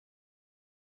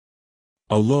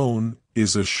Alone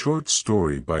is a short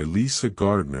story by Lisa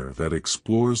Gardner that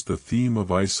explores the theme of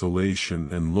isolation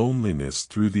and loneliness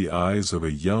through the eyes of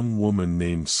a young woman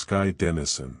named Skye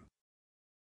Denison.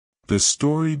 The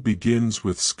story begins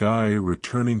with Skye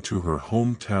returning to her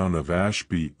hometown of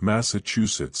Ashby,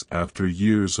 Massachusetts after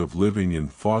years of living in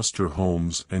foster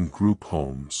homes and group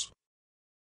homes.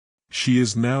 She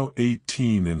is now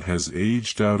 18 and has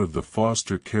aged out of the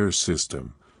foster care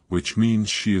system, which means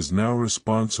she is now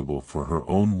responsible for her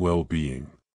own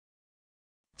well-being.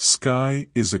 Skye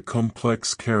is a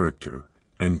complex character,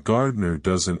 and Gardner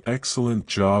does an excellent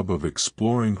job of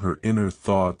exploring her inner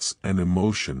thoughts and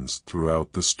emotions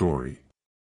throughout the story.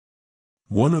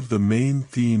 One of the main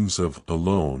themes of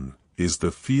Alone is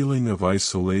the feeling of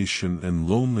isolation and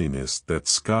loneliness that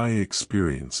Skye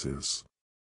experiences.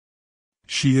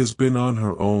 She has been on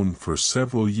her own for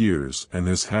several years and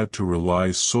has had to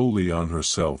rely solely on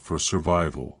herself for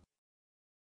survival.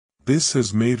 This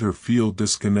has made her feel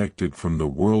disconnected from the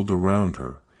world around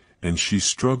her, and she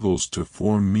struggles to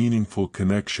form meaningful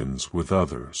connections with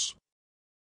others.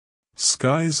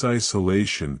 Skye's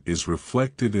isolation is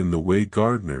reflected in the way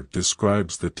Gardner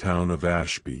describes the town of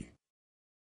Ashby.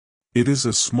 It is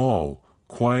a small,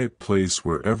 quiet place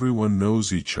where everyone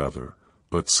knows each other,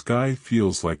 but Skye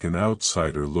feels like an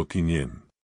outsider looking in.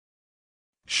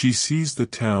 She sees the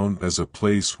town as a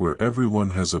place where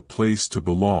everyone has a place to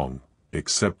belong,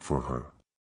 except for her.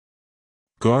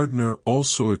 Gardner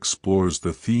also explores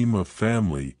the theme of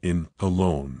family in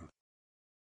Alone.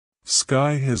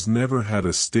 Skye has never had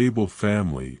a stable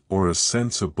family or a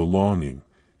sense of belonging,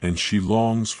 and she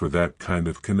longs for that kind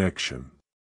of connection.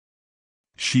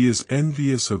 She is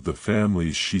envious of the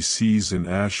families she sees in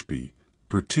Ashby,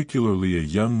 particularly a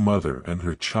young mother and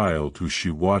her child who she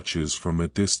watches from a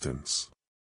distance.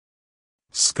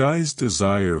 Skye's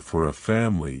desire for a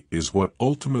family is what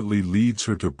ultimately leads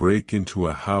her to break into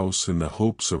a house in the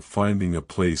hopes of finding a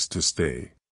place to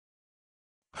stay.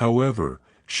 However,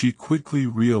 she quickly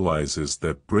realizes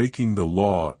that breaking the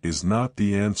law is not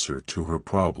the answer to her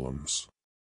problems.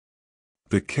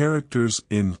 The characters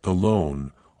in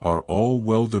Alone are all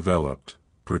well developed,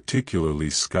 particularly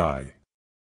Skye.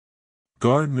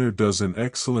 Gardner does an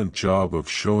excellent job of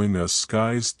showing us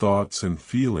Skye's thoughts and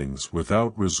feelings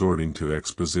without resorting to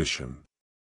exposition.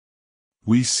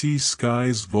 We see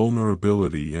Skye's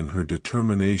vulnerability and her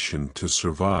determination to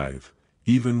survive,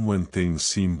 even when things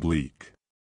seem bleak.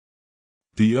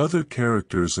 The other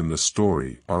characters in the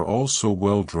story are also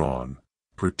well drawn,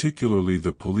 particularly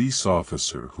the police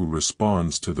officer who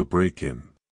responds to the break-in.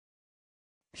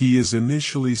 He is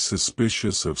initially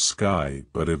suspicious of Skye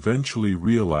but eventually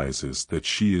realizes that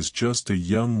she is just a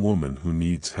young woman who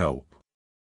needs help.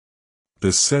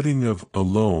 The setting of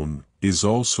Alone is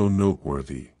also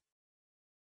noteworthy.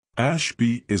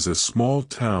 Ashby is a small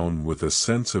town with a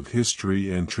sense of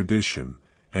history and tradition,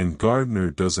 and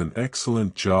Gardner does an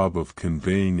excellent job of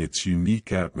conveying its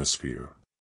unique atmosphere.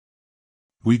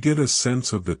 We get a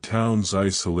sense of the town's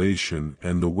isolation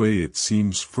and the way it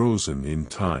seems frozen in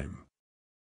time.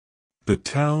 The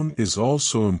town is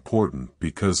also important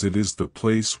because it is the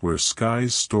place where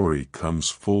Skye's story comes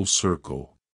full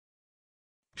circle.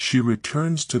 She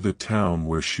returns to the town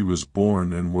where she was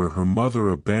born and where her mother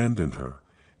abandoned her,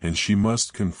 and she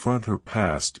must confront her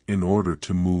past in order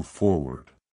to move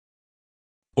forward.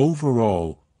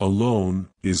 Overall, Alone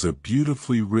is a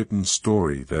beautifully written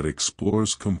story that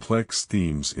explores complex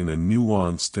themes in a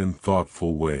nuanced and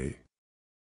thoughtful way.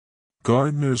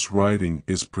 Gardner's writing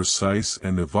is precise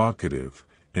and evocative,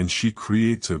 and she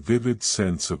creates a vivid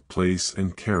sense of place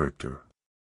and character.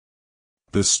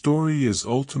 The story is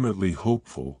ultimately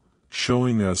hopeful,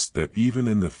 showing us that even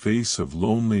in the face of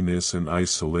loneliness and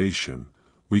isolation,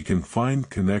 we can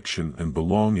find connection and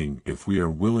belonging if we are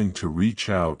willing to reach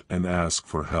out and ask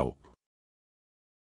for help.